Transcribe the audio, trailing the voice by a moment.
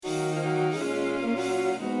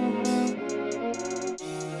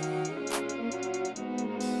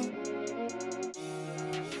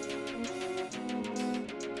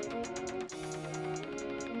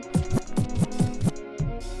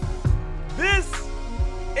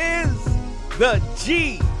the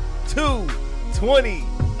G220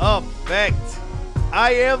 Effect.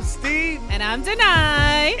 I am Steve. And I'm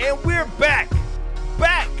Denai. And we're back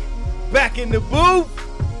in the booth,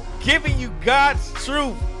 giving you God's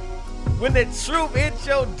truth. When the truth hits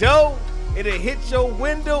your door, it'll hit your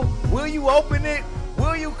window. Will you open it?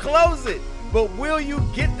 Will you close it? But will you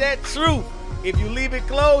get that truth? If you leave it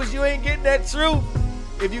closed, you ain't getting that truth.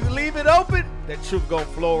 If you leave it open, that truth gonna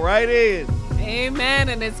flow right in. Amen.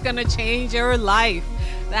 And it's gonna change your life.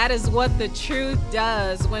 That is what the truth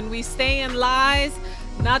does. When we stay in lies,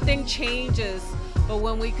 nothing changes. But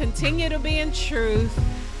when we continue to be in truth,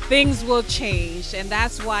 things will change. And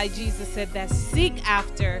that's why Jesus said that seek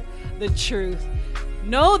after the truth,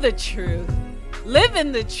 know the truth, live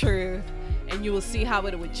in the truth, and you will see how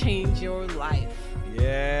it would change your life.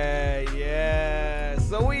 Yeah.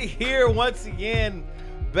 So we here once again,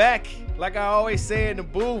 back, like I always say in the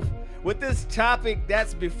booth, with this topic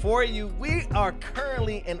that's before you. We are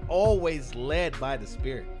currently and always led by the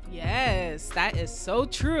Spirit. Yes, that is so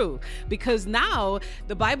true. Because now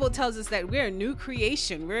the Bible tells us that we're a new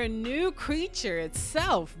creation. We're a new creature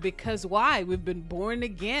itself. Because why? We've been born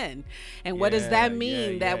again. And what does that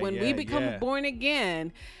mean? That when we become born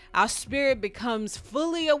again, our spirit becomes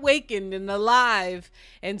fully awakened and alive.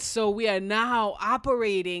 And so we are now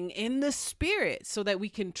operating in the Spirit so that we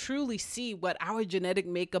can truly see what our genetic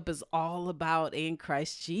makeup is all about in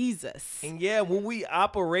Christ Jesus. And when we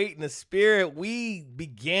operate in the Spirit, we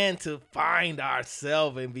began to find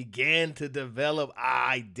ourselves and began to develop our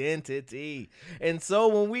identity. And so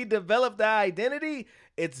when we develop the identity,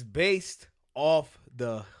 it's based off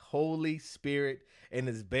the Holy Spirit and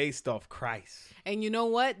it's based off Christ. And you know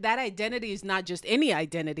what? That identity is not just any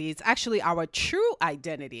identity. It's actually our true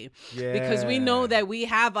identity. Yeah. Because we know that we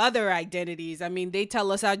have other identities. I mean, they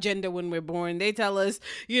tell us our gender when we're born. They tell us,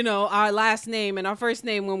 our last name and our first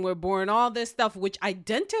name when we're born, all this stuff which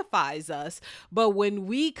identifies us. But when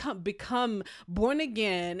we become born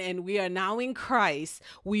again and we are now in Christ,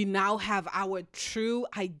 we now have our true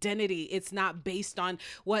identity. It's not based on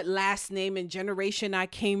what last name and generation I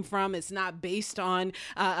came from. It's not based on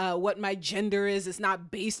what my gender is. It's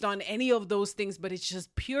not based on any of those things, but it's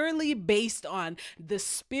just purely based on the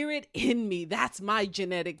Spirit in me. That's my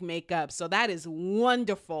genetic makeup. So that is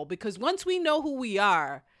wonderful, because once we know who we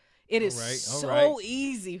are, it is so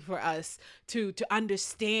easy for us to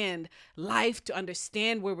understand life, to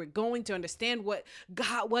understand where we're going, to understand what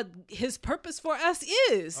His purpose for us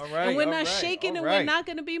is. And we're not shaken and we're not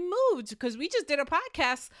going to be moved, because we just did a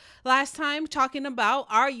podcast last time talking about,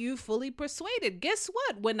 are you fully persuaded? Guess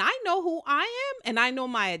what? When I know who I am and I know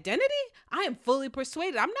my identity, I am fully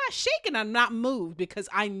persuaded. I'm not shaken. I'm not moved, because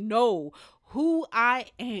I know who I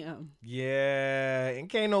am. Yeah, and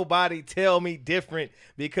can't nobody tell me different,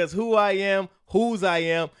 because who I am, whose I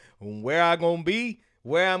am, and where I'm going to be,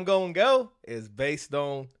 where I'm going to go is based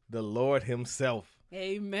on the Lord Himself.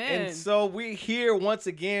 Amen. And so we're here once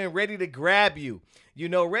again, ready to grab you,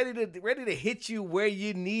 ready to hit you where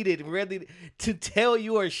you need it, ready to tell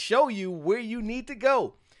you or show you where you need to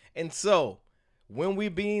go. And so when we're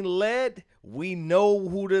being led, we know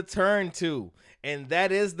who to turn to. And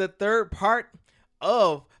that is the third part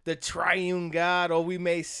of the triune God, or we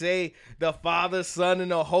may say the Father, Son, and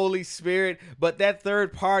the Holy Spirit. But that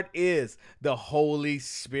third part is the Holy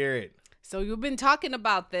Spirit. So you've been talking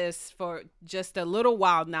about this for just a little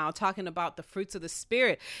while now, talking about the fruits of the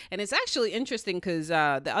Spirit. And it's actually interesting because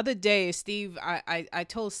the other day, Steve, I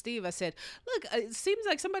told Steve, I said, look, it seems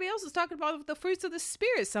like somebody else is talking about the fruits of the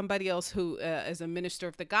Spirit, somebody else who is a minister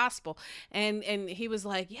of the gospel. And he was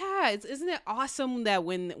like, yeah, isn't it awesome that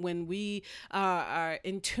when we are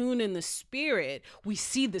in tune in the Spirit, we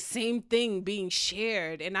see the same thing being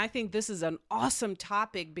shared. And I think this is an awesome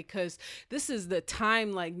topic, because this is the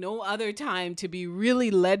time like no other time to be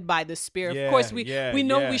really led by the Spirit. Of course, we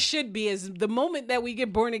know we should be. As the moment that we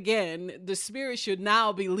get born again, the Spirit should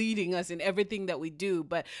now be leading us in everything that we do.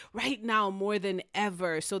 But right now, more than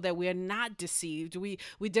ever, so that we are not deceived, we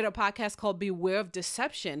did a podcast called Beware of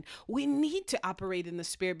Deception. We need to operate in the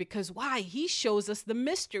Spirit, because why? He shows us the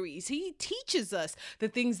mysteries. He teaches us the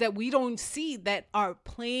things that we don't see, that are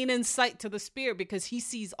plain in sight to the Spirit, because He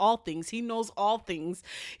sees all things. He knows all things,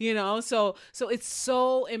 So it's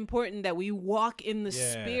so important important that we walk in the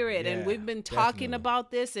Spirit. And we've been talking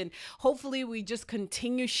about this, and hopefully we just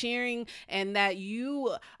continue sharing, and that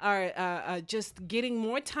you are just getting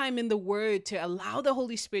more time in the Word to allow the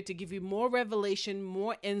Holy Spirit to give you more revelation,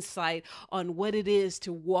 more insight on what it is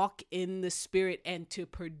to walk in the Spirit and to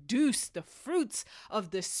produce the fruits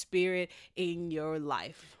of the Spirit in your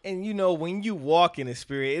life. And you know, when you walk in the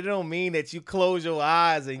Spirit, it don't mean that you close your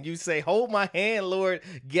eyes and you say, hold my hand, Lord,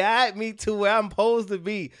 guide me to where I'm supposed to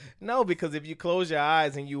be. No, because if you close your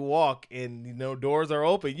eyes and you walk and, you know, doors are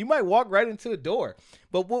open, you might walk right into a door.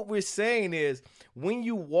 But what we're saying is, when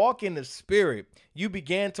you walk in the Spirit, you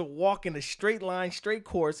begin to walk in a straight line, straight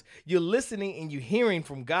course. You're listening and you're hearing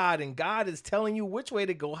from God, and God is telling you which way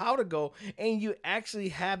to go, how to go, and you actually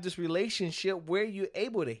have this relationship where you're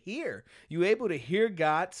able to hear. You're able to hear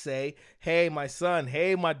God say, hey, my son,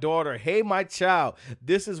 hey, my daughter, hey, my child,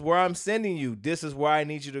 this is where I'm sending you. This is where I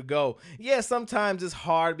need you to go. Yeah, sometimes it's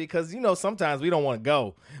hard because, you know, sometimes we don't want to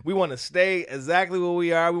go. We want to stay exactly where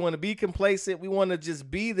we are. We want to be complacent. We want to just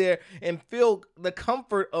be there and feel the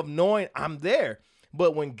comfort of knowing I'm there.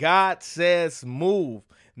 But when God says move,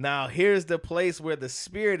 now here's the place where the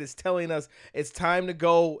Spirit is telling us it's time to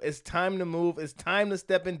go, it's time to move, it's time to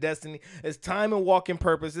step in destiny, it's time to walk in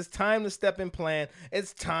purpose, it's time to step in plan,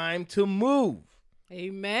 it's time to move.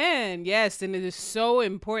 Amen. Yes, and it is so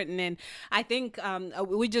important. And I think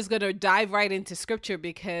we're just going to dive right into scripture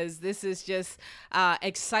because this is just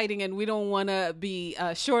exciting, and we don't want to be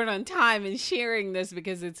short on time in sharing this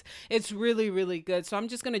because it's really, really good. So I'm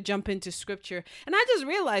just going to jump into scripture. And I just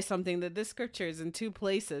realized something, that this scripture is in two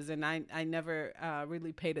places, and I never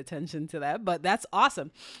really paid attention to that, but that's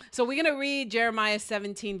awesome. So we're going to read Jeremiah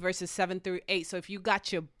 17 verses 7 through 8. So if you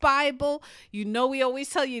got your Bible, you know we always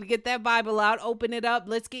tell you to get that Bible out, open it up.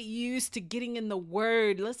 Let's get used to getting in the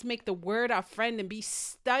Word. Let's make the Word our friend and be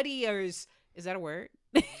studiers. Is that a word?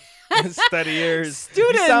 Studiers.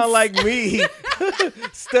 Students. You sound like me.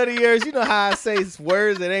 Studiers. You know how I say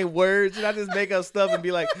words that ain't words, and I just make up stuff and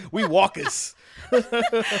be like, we walkers.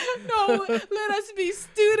 No, let us be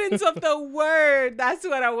students of the Word. That's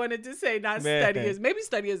what I wanted to say, not studiers. Maybe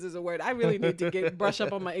studiers is a word. I really need to brush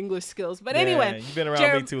up on my English skills. But anyway, you've been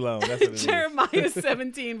around me too long. That's what it Jeremiah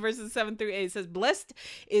 17 verses 7 through 8 says, blessed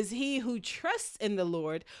is he who trusts in the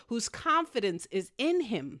Lord, whose confidence is in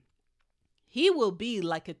him. He will be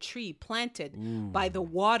like a tree planted by the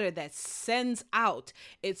water that sends out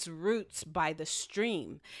its roots by the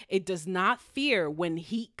stream. It does not fear when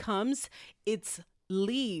heat comes. Its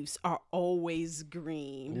leaves are always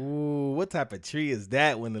green. Ooh, what type of tree is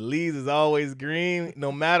that when the leaves is always green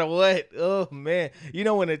no matter what? Oh, man. You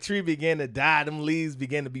know, when a tree begin to die, them leaves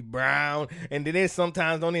begin to be brown, and then they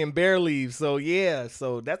sometimes don't even bear leaves. So, yeah,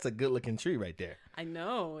 so that's a good-looking tree right there. I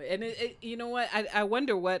know. And you know what? I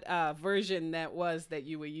wonder what version that was that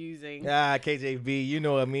you were using. KJV. You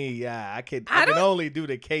know what I mean? Yeah, I can only do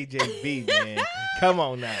the KJV, man. Come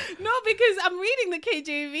on now. No, because I'm reading the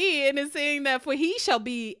KJV, and it's saying that for he shall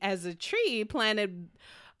be as a tree planted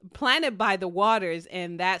by the waters,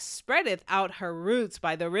 and that spreadeth out her roots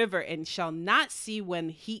by the river, and shall not see when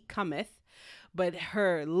heat cometh. But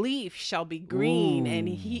her leaf shall be green,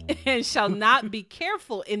 and shall not be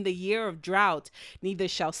careful in the year of drought, neither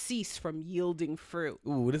shall cease from yielding fruit.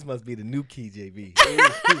 Ooh, this must be the new KJV.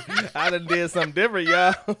 I done did something different,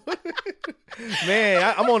 y'all.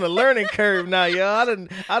 Man, I'm on a learning curve now, y'all.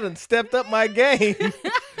 I done stepped up my game.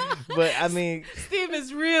 But I mean, Steve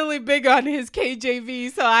is really big on his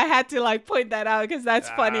KJV, so I had to point that out because that's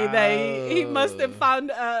funny that he must have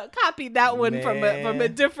copied that one from a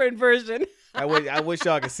different version. I wish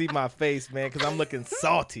y'all could see my face, man, because I'm looking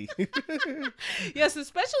salty. Yes,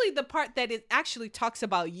 especially the part that it actually talks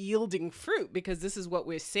about yielding fruit, because this is what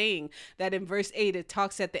we're saying, that in verse 8, it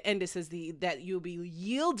talks at the end, it says that you'll be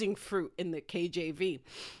yielding fruit in the KJV.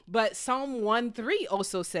 But Psalm 1:3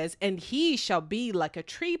 also says, and he shall be like a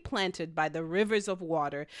tree planted by the rivers of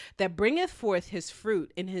water that bringeth forth his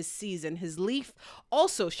fruit in his season. His leaf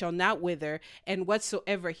also shall not wither, and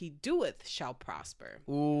whatsoever he doeth shall prosper.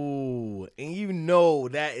 Ooh, and you know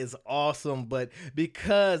that is awesome, but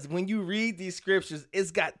because when you read these scriptures, it's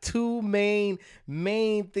got two main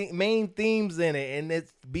themes in it, and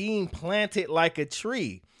it's being planted like a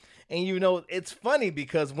tree. And you know, it's funny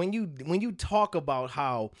because when you talk about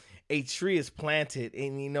how a tree is planted,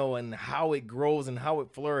 and you know, and how it grows and how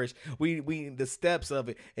it flourishes, we the steps of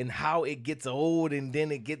it and how it gets old and then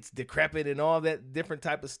it gets decrepit and all that different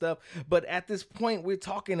type of stuff. But at this point, we're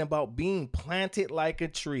talking about being planted like a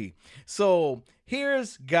tree. So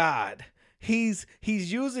here's God. he's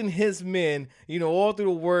using his men, all through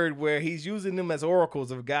the word, where he's using them as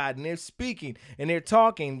oracles of God, and they're speaking and they're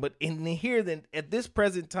talking. But in here, then at this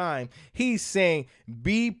present time, he's saying,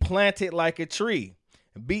 be planted like a tree.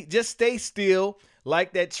 Just stay still.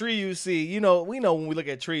 Like that tree you see, we know when we look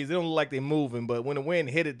at trees, they don't look like they're moving, but when the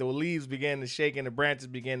wind hit it, the leaves began to shake and the branches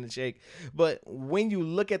began to shake. But when you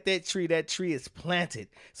look at that tree is planted.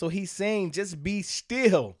 So he's saying, just be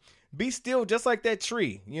still. Be still just like that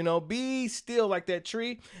tree, be still like that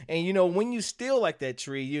tree. And, when you still like that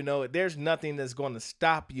tree, there's nothing that's going to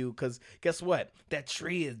stop you, because guess what? That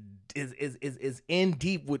tree is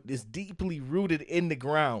deeply rooted in the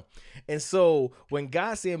ground. And so when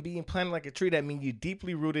God's saying being planted like a tree, that means you're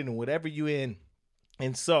deeply rooted in whatever you're in.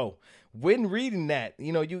 And so when reading that,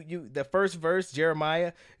 you the first verse,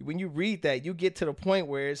 Jeremiah, when you read that, you get to the point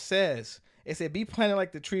where it said, be planted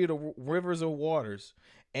like the tree of the rivers of waters,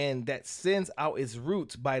 and that sends out its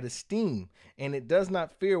roots by the steam, and it does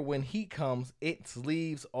not fear when heat comes. Its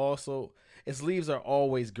leaves are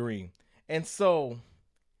always green. And so,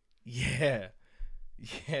 yeah.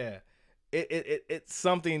 It's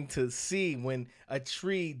something to see when a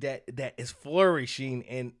tree that is flourishing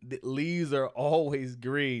and the leaves are always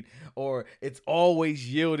green, or it's always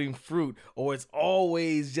yielding fruit, or it's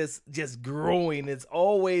always just growing. It's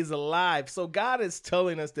always alive. So God is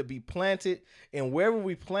telling us to be planted, and wherever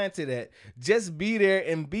we planted at, just be there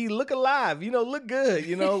and look alive. Look good.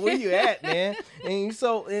 Where you at, man? And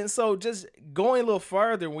so just going a little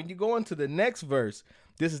farther, when you go into the next verse,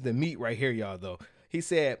 this is the meat right here, y'all. Though he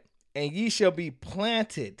said, and ye shall be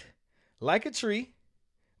planted like a tree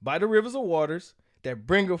by the rivers of waters, that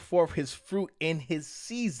bringeth forth his fruit in his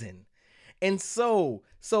season. And so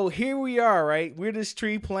here we are, right? We're this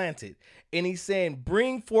tree planted. And he's saying,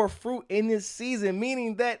 bring forth fruit in this season,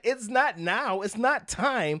 meaning that it's not now. It's not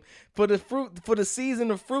time for the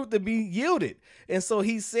season of fruit to be yielded. And so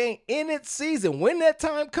he's saying, in its season, when that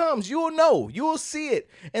time comes, you'll know, you'll see it.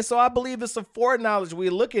 And so I believe it's a foreknowledge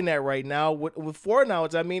we're looking at right now. With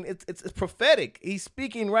foreknowledge, I mean, it's prophetic. He's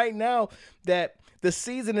speaking right now that the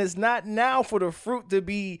season is not now for the fruit to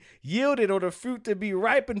be yielded or the fruit to be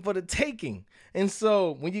ripened for the taking. And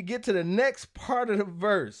so when you get to the next part of the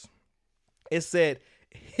verse, it said,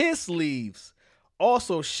 his leaves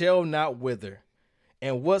also shall not wither,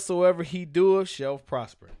 and whatsoever he doeth shall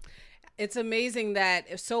prosper. It's amazing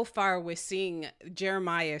that so far we're seeing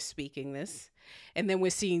Jeremiah speaking this, and then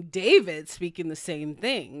we're seeing David speaking the same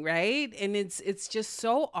thing, right? And it's just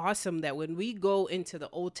so awesome that when we go into the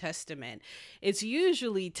Old Testament, it's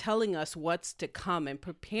usually telling us what's to come and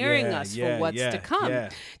preparing us for what's to come. Yeah.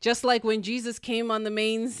 Just like when Jesus came on the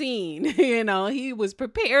main scene, he was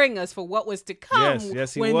preparing us for what was to come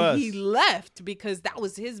when he left, because that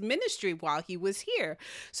was his ministry while he was here.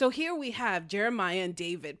 So here we have Jeremiah and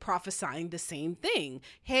David prophesying the same thing.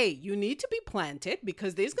 Hey, you need to be planted,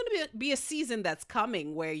 because there's going to be a season that's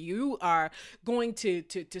coming where you are going to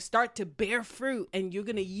start to bear fruit, and you're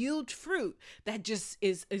going to yield fruit that just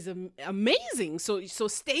is amazing. So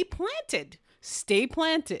stay planted.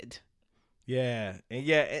 Yeah.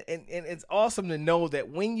 And it's awesome to know that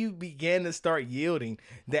when you begin to start yielding,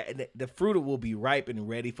 that the fruit will be ripe and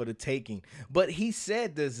ready for the taking. But he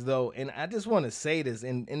said this though, and I just want to say this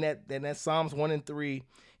in that Psalms 1:3,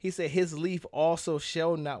 he said, his leaf also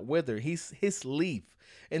shall not wither. He's his leaf.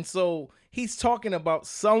 And so he's talking about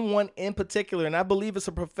someone in particular, and I believe it's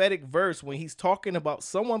a prophetic verse when he's talking about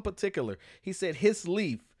someone particular. He said, his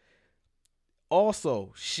leaf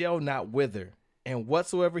also shall not wither, and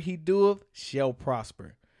whatsoever he doeth shall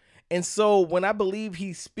prosper. And so when I believe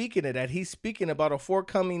he's speaking of that, he's speaking about a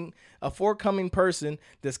forthcoming person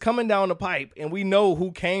that's coming down the pipe. And we know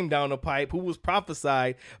who came down the pipe, who was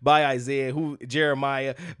prophesied by Isaiah,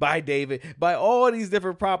 Jeremiah, by David, by all these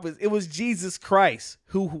different prophets. It was Jesus Christ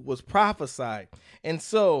who was prophesied. And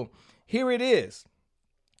so here it is.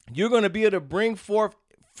 You're going to be able to bring forth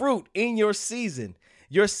fruit in your season.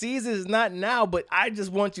 Your season is not now, but I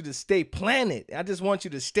just want you to stay planted. I just want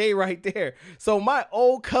you to stay right there. So my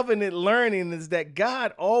old covenant learning is that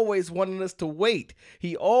God always wanted us to wait.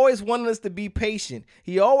 He always wanted us to be patient.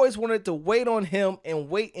 He always wanted to wait on him and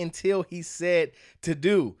wait until he said to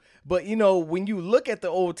do. But, when you look at the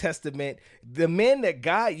Old Testament, the men that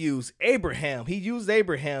God used, Abraham, he used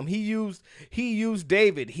David,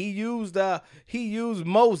 he used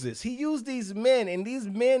Moses, he used these men, and these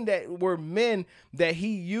men that were men that he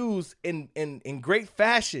used in great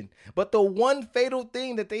fashion. But the one fatal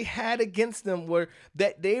thing that they had against them were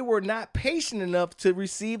that they were not patient enough to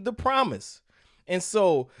receive the promise. And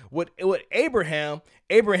so with Abraham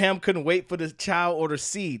couldn't wait for the child or the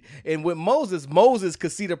seed. And with Moses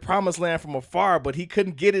could see the promised land from afar, but he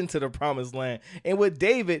couldn't get into the promised land. And with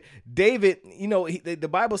David, the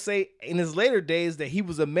Bible say in his later days that he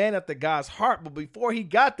was a man after God's heart. But before he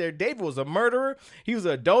got there, David was a murderer. He was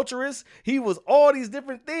an adulteress. He was all these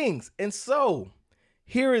different things. And so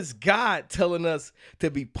here is God telling us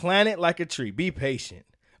to be planted like a tree. Be patient.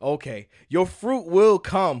 Okay, your fruit will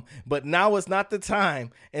come, but now it's not the time.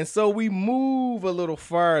 And so we move a little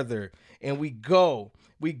farther and we go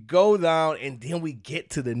down, and then we get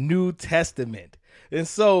to the New Testament. And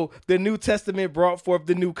so the New Testament brought forth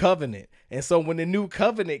the new covenant. And so when the new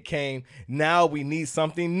covenant came, now we need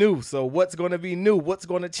something new. So what's going to be new? What's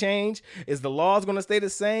going to change? Is the laws going to stay the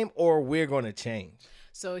same, or we're going to change?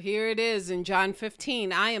 So here it is in John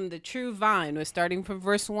 15. I am the true vine. We're starting from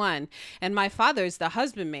verse 1. And my Father is the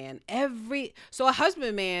husbandman. So a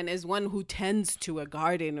husbandman is one who tends to a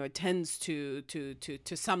garden or tends to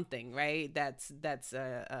something, right? That's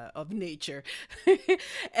of nature.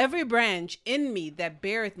 Every branch in me that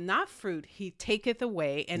beareth not fruit, he taketh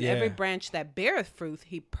away. And every branch that beareth fruit,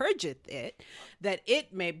 he purgeth it, that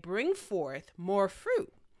it may bring forth more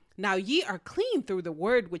fruit. Now ye are clean through the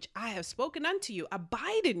word which I have spoken unto you.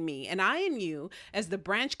 Abide in me, and I in you, as the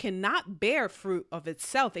branch cannot bear fruit of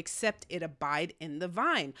itself, except it abide in the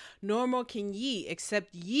vine. Nor more can ye,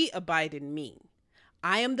 except ye abide in me.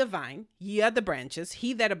 I am the vine, ye are the branches.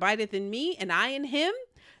 He that abideth in me, and I in him,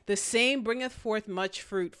 the same bringeth forth much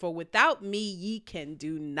fruit, for without me ye can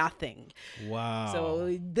do nothing. Wow.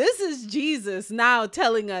 So this is Jesus now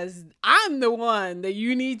telling us, I'm the one that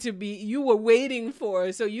you were waiting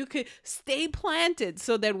for, so you could stay planted,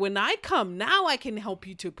 so that when I come, now I can help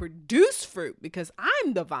you to produce fruit, because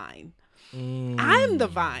I'm the vine. I'm the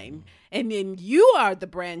vine, and then you are the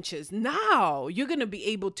branches. Now you're going to be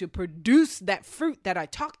able to produce that fruit that I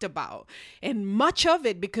talked about, and much of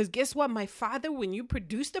it, because guess what? My Father, when you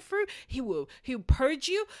produce the fruit, he'll purge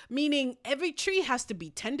you, meaning every tree has to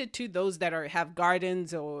be tended to. Those that have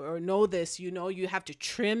gardens or know this, you have to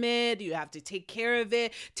trim it. You have to take care of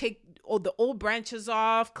it, take all the old branches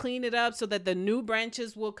off, clean it up so that the new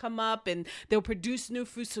branches will come up and they'll produce new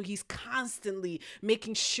fruit. So he's constantly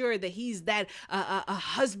making sure that he's that a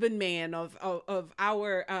husbandman of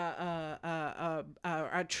our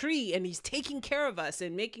tree, and he's taking care of us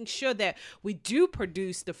and making sure that we do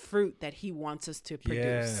produce the fruit that he wants us to produce.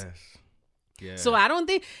 Yes. Yeah. So I don't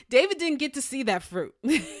think David didn't get to see that fruit.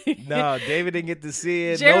 No, David didn't get to see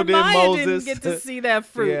it. Jeremiah no, did Moses. Didn't get to see that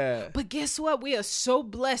fruit. Yeah. But guess what? We are so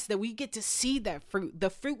blessed that we get to see that fruit.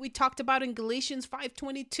 The fruit we talked about in Galatians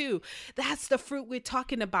 5:22. That's the fruit we're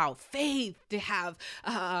talking about. Faith, to have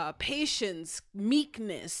patience,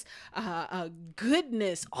 meekness,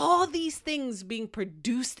 goodness, all these things being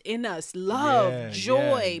produced in us. Love,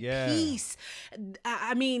 joy, peace.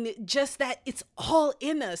 I mean, just that it's all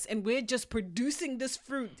in us, and we're just producing this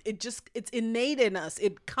fruit. It's innate in us.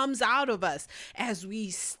 It comes out of us as we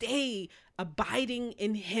stay abiding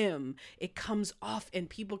in him. It comes off, and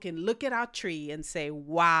people can look at our tree and say,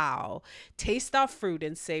 wow, taste our fruit,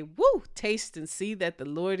 and say, woo, taste and see that the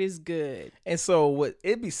Lord is good. And so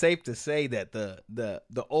it'd be safe to say that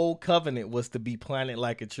the old covenant was to be planted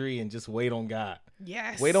like a tree and just wait on God.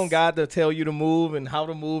 Yes. Wait on God to tell you to move and how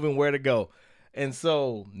to move and where to go. And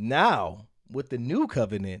so now with the new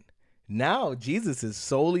covenant, now Jesus is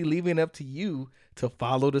solely leaving it up to you to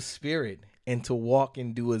follow the Spirit and to walk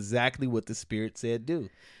and do exactly what the Spirit said do.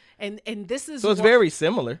 And this is so it's very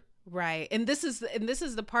similar. Right. And this is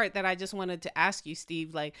the part that I just wanted to ask you,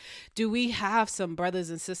 Steve. Like, do we have some brothers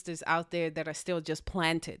and sisters out there that are still just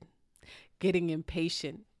planted, getting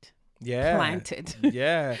impatient? Yeah. Planted.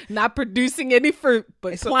 Yeah. Not producing any fruit,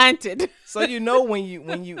 but planted. So when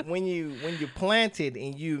you planted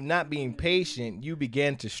and you not being patient, you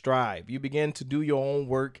begin to strive. You begin to do your own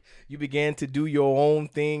work. You begin to do your own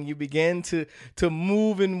thing. You begin to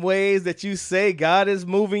move in ways that you say God is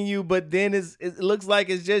moving you, but then it looks like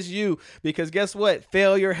it's just you, because guess what?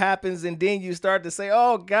 Failure happens, and then you start to say,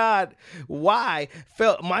 "Oh God, why?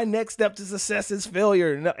 My next step to success is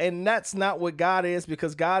failure," and that's not what God is,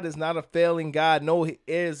 because God is not a failing God. No,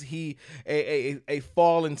 is he a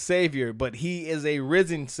fallen savior, but he is a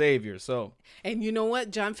risen savior. So, and you know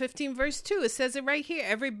what? John 15 verse 2, it says it right here.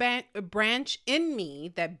 Every branch in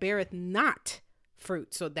me that beareth not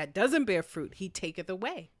fruit, so that doesn't bear fruit, he taketh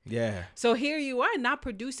away. Yeah. So here you are not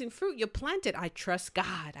producing fruit. You're planted. I trust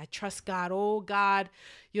God. I trust God. Oh, God,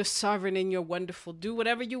 you're sovereign and you're wonderful. Do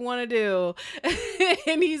whatever you want to do.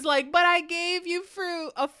 And he's like, but I gave you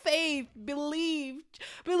fruit of faith. Believe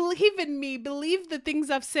in me. Believe the things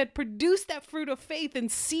I've said. Produce that fruit of faith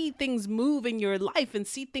and see things move in your life and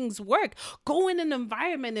see things work. Go in an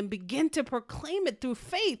environment and begin to proclaim it through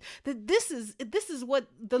faith that this is what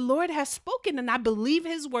the Lord has spoken, and I believe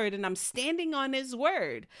his word, and I'm standing on his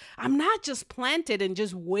word. I'm not just planted and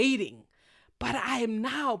just waiting, but I am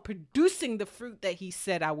now producing the fruit that he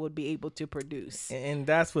said I would be able to produce. And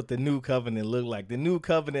that's what the new covenant looked like. The new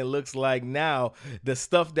covenant looks like now the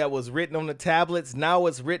stuff that was written on the tablets, now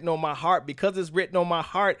it's written on my heart. Because it's written on my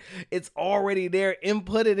heart, it's already there,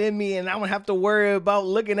 inputted in me, and I don't have to worry about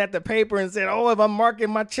looking at the paper and saying, oh, am I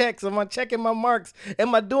marking my checks? Am I checking my marks?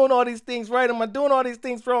 Am I doing all these things right? Am I doing all these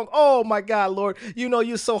things wrong? Oh my God, Lord, you know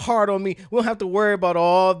you're so hard on me. We don't have to worry about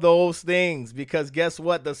all those things, because guess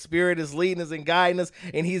what? The Spirit is leading us and guiding us,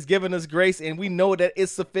 and he's given us grace, and we know that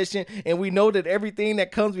it's sufficient, and we know that everything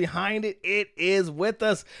that comes behind it, it is with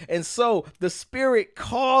us. And so the Spirit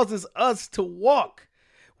causes us to walk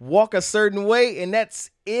a certain way, and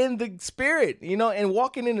that's in the Spirit, and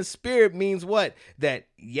walking in the Spirit means what? That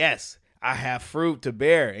yes, I have fruit to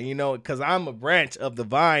bear, and because I'm a branch of the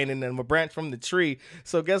vine and I'm a branch from the tree.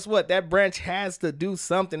 So guess what? That branch has to do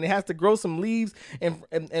something. It has to grow some leaves, and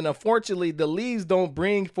unfortunately, the leaves don't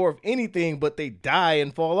bring forth anything, but they die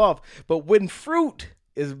and fall off. But when fruit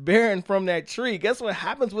is bearing from that tree, guess what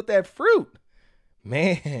happens with that fruit?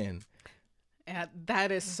 Man. Yeah,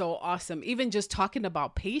 that is so awesome. Even just talking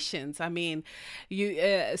about patience. I mean,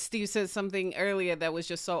 Steve said something earlier that was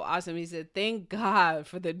just so awesome. He said, thank God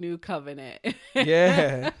for the new covenant.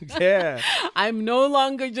 Yeah. I'm no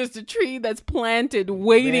longer just a tree that's planted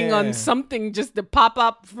waiting on something just to pop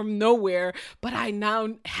up from nowhere, but I now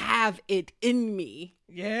have it in me.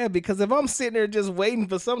 Yeah, because if I'm sitting there just waiting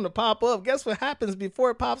for something to pop up, guess what happens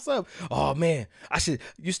before it pops up? Oh man,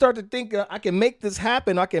 you start to think I can make this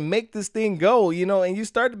happen. I can make this thing go, and you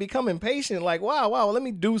start to become impatient. Like, wow, let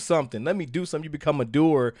me do something. You become a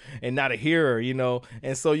doer and not a hearer,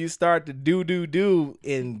 and so you start to do.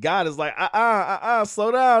 And God is like,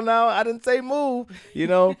 slow down now. I didn't say move,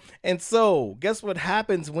 and so guess what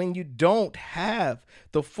happens when you don't have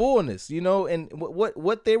the fullness, and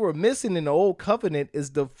what they were missing in the old covenant is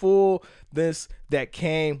the fullness that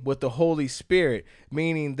came with the Holy Spirit,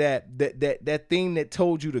 meaning that thing that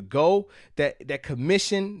told you to go, that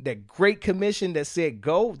commission, that great commission that said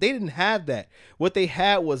go, they didn't have that. What they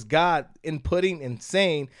had was God inputting and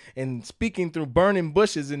saying and speaking through burning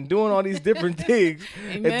bushes and doing all these different things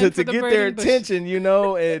to get their attention,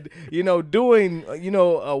 and doing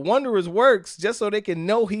wondrous works just so they can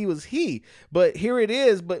know he was he. But here it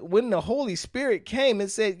is. But when the Holy Spirit came and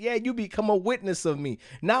said, yeah, you become a witness of me.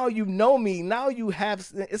 Now you know me. Now you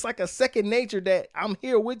have, it's like a second nature that I'm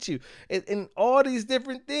here with you and all these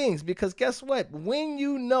different things. Because guess what? When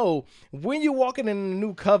you're walking in the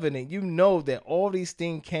new covenant, you know that all these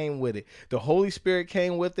things came with it. The Holy Spirit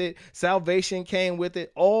came with it. Salvation came with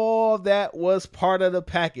it. All that was part of the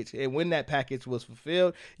package. And when that package was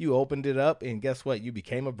fulfilled, you opened it up, and guess what? You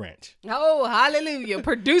became a branch. Oh, hallelujah.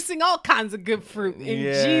 Producing all kinds of good fruit in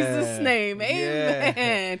Jesus' name. Amen.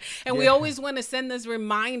 Yeah. And we always want to send this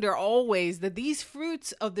reminder always that these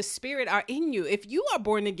fruits of the Spirit are in you. If you are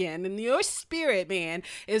born again and your spirit, man,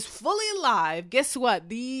 is fully alive, guess what?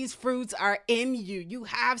 These fruits are in you. You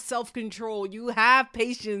have self-control. You have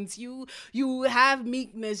patience. You have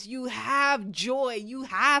meekness. You have joy. You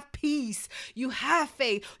have peace. You have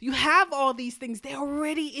faith. You have all these things. They're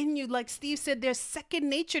already in you. Like Steve said, they're second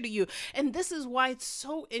nature to you. And this is why it's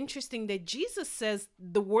so interesting that Jesus says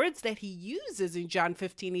the words that he uses in John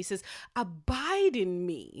 15. He says, abide in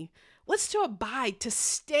me. What's to abide? To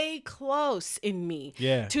stay close in me.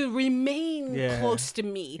 Yeah. To remain close to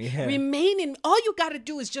me. Yeah. Remain in. All you got to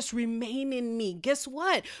do is just remain in me. Guess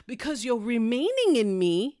what? Because you're remaining in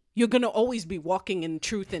me, you're going to always be walking in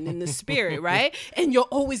truth and in the Spirit, right? And you're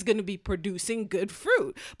always going to be producing good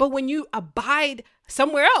fruit. But when you abide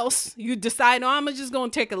somewhere else, you decide, I'm just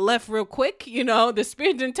going to take a left real quick. The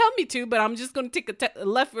Spirit didn't tell me to, but I'm just going to take a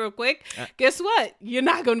left real quick. Guess what? You're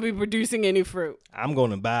not going to be producing any fruit. I'm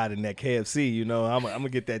going to abide in that KFC. I'm going to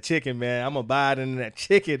get that chicken, man. I'm abiding in that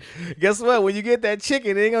chicken. Guess what? When you get that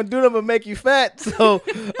chicken, it ain't going to do nothing but make you fat. So,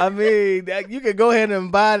 you can go ahead and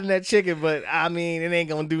abide in that chicken, but it ain't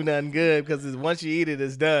going to do nothing good because once you eat it,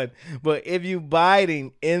 it's done. But if you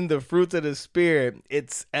abiding in the fruits of the Spirit,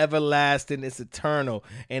 it's everlasting. It's eternal.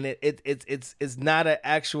 And it's not an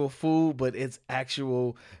actual food, but it's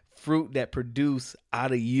actual fruit that produce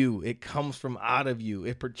out of you. It comes from out of you.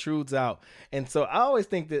 It protrudes out. And so I always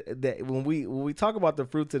think that when we talk about the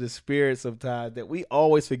fruits of the Spirit sometimes, that we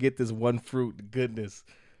always forget this one fruit, goodness.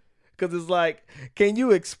 Because it's like, can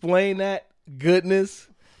you explain that goodness?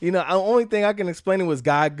 You know, the only thing I can explain it was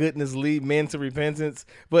God goodness lead men to repentance.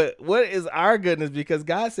 But what is our goodness? Because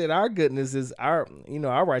God said our goodness is our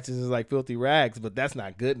righteousness is like filthy rags, but that's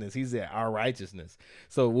not goodness. He said our righteousness.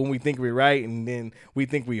 So when we think we're right and then we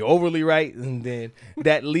think we overly right, and then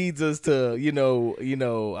that leads us to,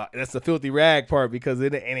 that's the filthy rag part because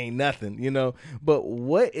it ain't nothing, But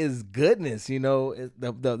what is goodness?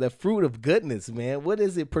 The fruit of goodness, man. What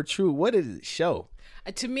does it protrude? What does it show?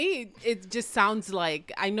 To me, it just sounds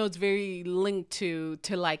like, I know it's very linked to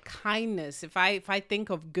like kindness. If I think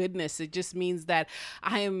of goodness, it just means that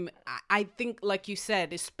I think, like you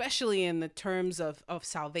said, especially in the terms of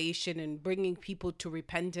salvation and bringing people to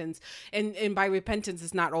repentance. And by repentance,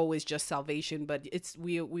 it's not always just salvation, but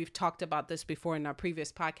we've talked about this before in our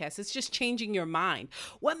previous podcast. It's just changing your mind.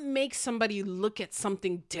 What makes somebody look at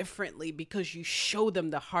something differently because you show them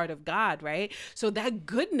the heart of God, right? So that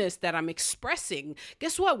goodness that I'm expressing,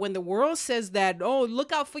 guess what? When the world says that, oh,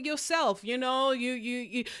 look out for yourself, you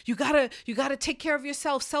gotta take care of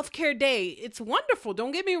yourself. Self-care day. It's wonderful.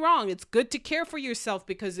 Don't get me wrong. It's good to care for yourself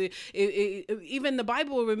because even the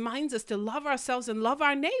Bible reminds us to love ourselves and love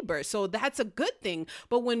our neighbor. So that's a good thing.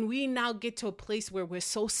 But when we now get to a place where we're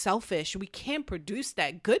so selfish, we can't produce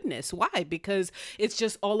that goodness. Why? Because it's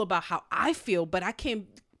just all about how I feel, but I can't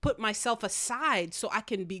put myself aside so I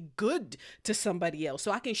can be good to somebody else,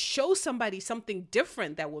 so I can show somebody something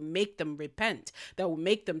different that will make them repent, that will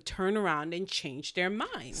make them turn around and change their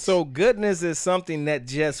minds. So goodness is something that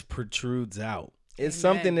just protrudes out. It's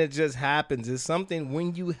something that just happens. It's something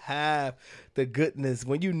when you have the goodness,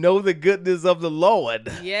 when you know the goodness of the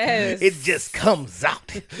Lord, yes, it just comes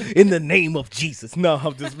out in the name of Jesus. No,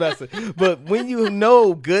 I'm just messing. But when you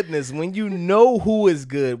know goodness, when you know who is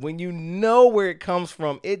good, when you know where it comes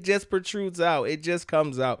from, it just protrudes out. It just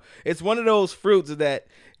comes out. It's one of those fruits that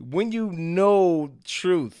when you know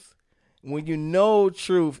truth, and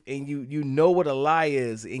you know what a lie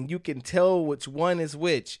is, and you can tell which one is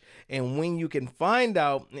which, and when you can find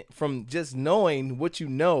out from just knowing what you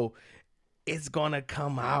know, it's going to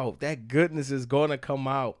come out. That goodness is going to come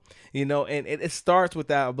out, and it starts with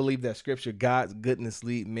that. I believe that scripture, God's goodness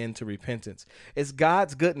lead men to repentance. It's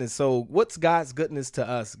God's goodness. So what's God's goodness to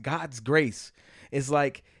us? God's grace is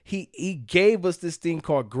like, He gave us this thing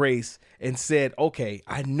called grace and said, okay,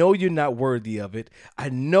 I know you're not worthy of it. I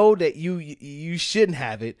know that you shouldn't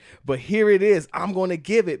have it, but here it is. I'm going to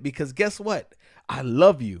give it because guess what? I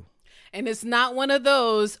love you. And it's not one of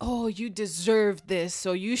those, oh, you deserve this,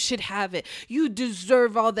 so you should have it. You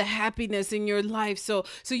deserve all the happiness in your life, so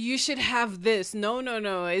you should have this. No.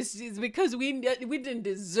 It's because we didn't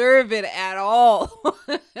deserve it at all.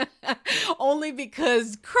 Only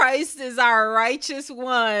because Christ is our righteous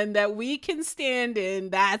one that we can stand in.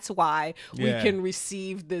 That's why we can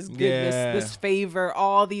receive this goodness, this favor,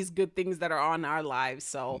 all these good things that are on our lives.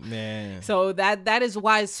 So that is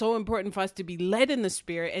why it's so important for us to be led in the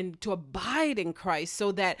Spirit and to abide in Christ,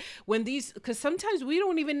 so that when because sometimes we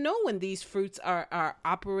don't even know when these fruits are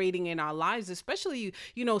operating in our lives, especially,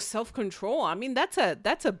 self-control. I mean, that's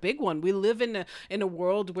a big one. We live in a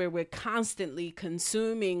world where we're constantly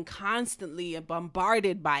consuming, constantly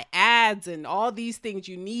bombarded by ads and all these things.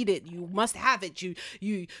 You need it. You must have it.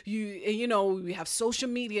 We have social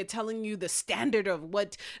media telling you the standard of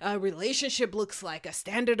what a relationship looks like, a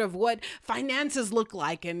standard of what finances look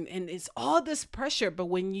like. And it's all this pressure. But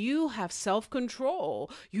when you have self-control,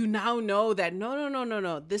 you now know that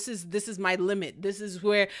no, this is my limit. This is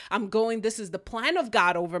where I'm going. This is the plan of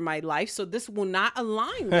God over my life. So this will not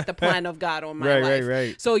align with the plan of God on my life.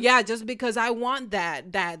 Right. So just because I want that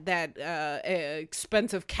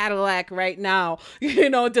expensive Cadillac right now,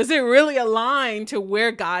 does it really align to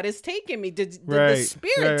where God is taking me? Did the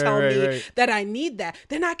Spirit tell me that I need that?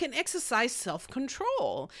 Then I can exercise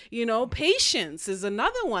self-control. Patience is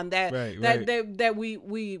another one that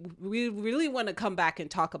we really want to come back and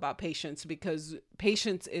talk about patience, because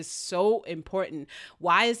patience is so important.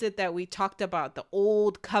 Why is it that we talked about the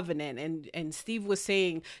old covenant and Steve was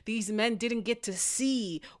saying these men didn't get to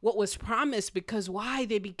see what was promised because why?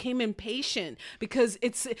 They became impatient because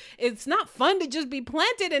it's not fun to just be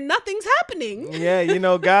planted and nothing's happening. Yeah,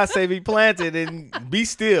 God say be planted and be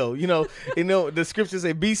still. The scriptures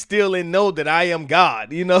say be still and know that I am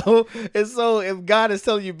God. And so if God is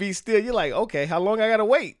telling you be still, you're like, okay, how long I gotta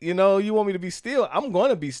wait? You want me to be still? I'm going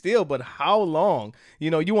to be still, but how long? long. You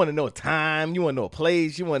know, you want to know a time, you want to know a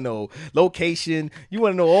place, you want to know location, you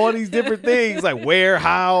want to know all these different things like where,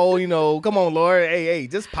 how, you know, come on, Lord, hey,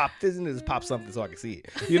 just pop this and just pop something so I can see it,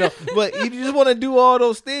 you know, but you just want to do all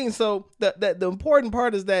those things. So the important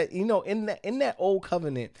part is that, you know, in that old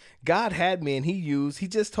covenant, God had men he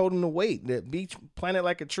just told him to wait, that be planted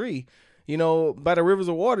like a tree, you know, by the rivers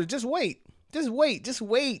of water. Just wait.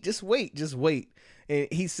 And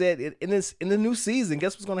he said, in the new season,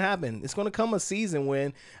 guess what's going to happen? It's going to come a season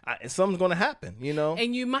when something's going to happen, you know?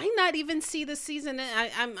 And you might not even see the season.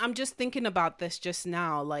 I'm just thinking about this just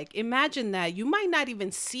now. Like, imagine that. You might not even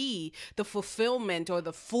see the fulfillment or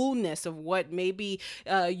the fullness of what maybe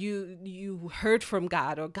you heard from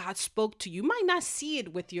God or God spoke to you. You might not see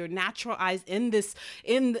it with your natural eyes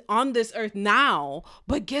on this earth now.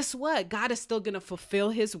 But guess what? God is still going to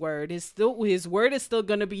fulfill his word. His word is still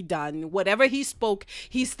going to be done. Whatever he spoke,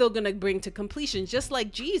 he's still going to bring to completion. Just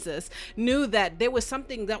like Jesus knew that there was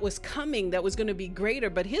something that was coming that was going to be greater,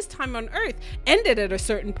 but his time on earth ended at a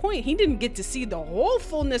certain point. He didn't get to see the whole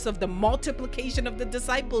fullness of the multiplication of the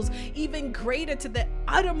disciples, even greater to the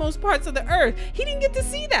uttermost parts of the earth. He didn't get to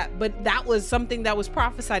see that, but that was something that was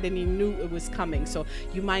prophesied and he knew it was coming. So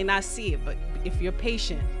you might not see it, but if you're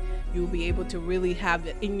patient, you'll be able to really have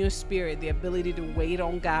in your spirit the ability to wait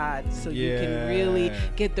on God, so you can really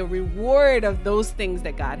get the reward of those things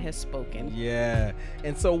that God has spoken. Yeah.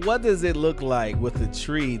 And so what does it look like with a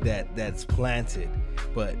tree that's planted?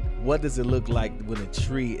 But what does it look like when a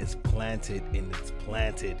tree is planted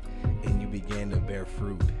and you begin to bear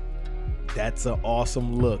fruit? That's an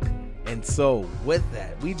awesome look. And so with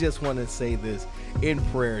that, we just want to say this in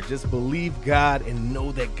prayer. Just believe God and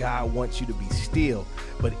know that God wants you to be still.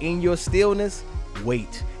 But in your stillness,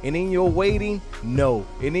 wait. And in your waiting, know.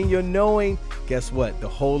 And in your knowing, guess what? The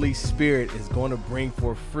Holy Spirit is going to bring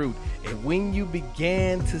forth fruit. And when you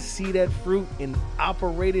began to see that fruit and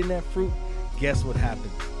operate in that fruit, guess what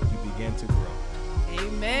happens? You begin to grow.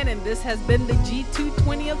 Amen. And this has been the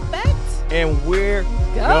G220 Effect. And we're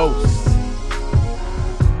Ghosts.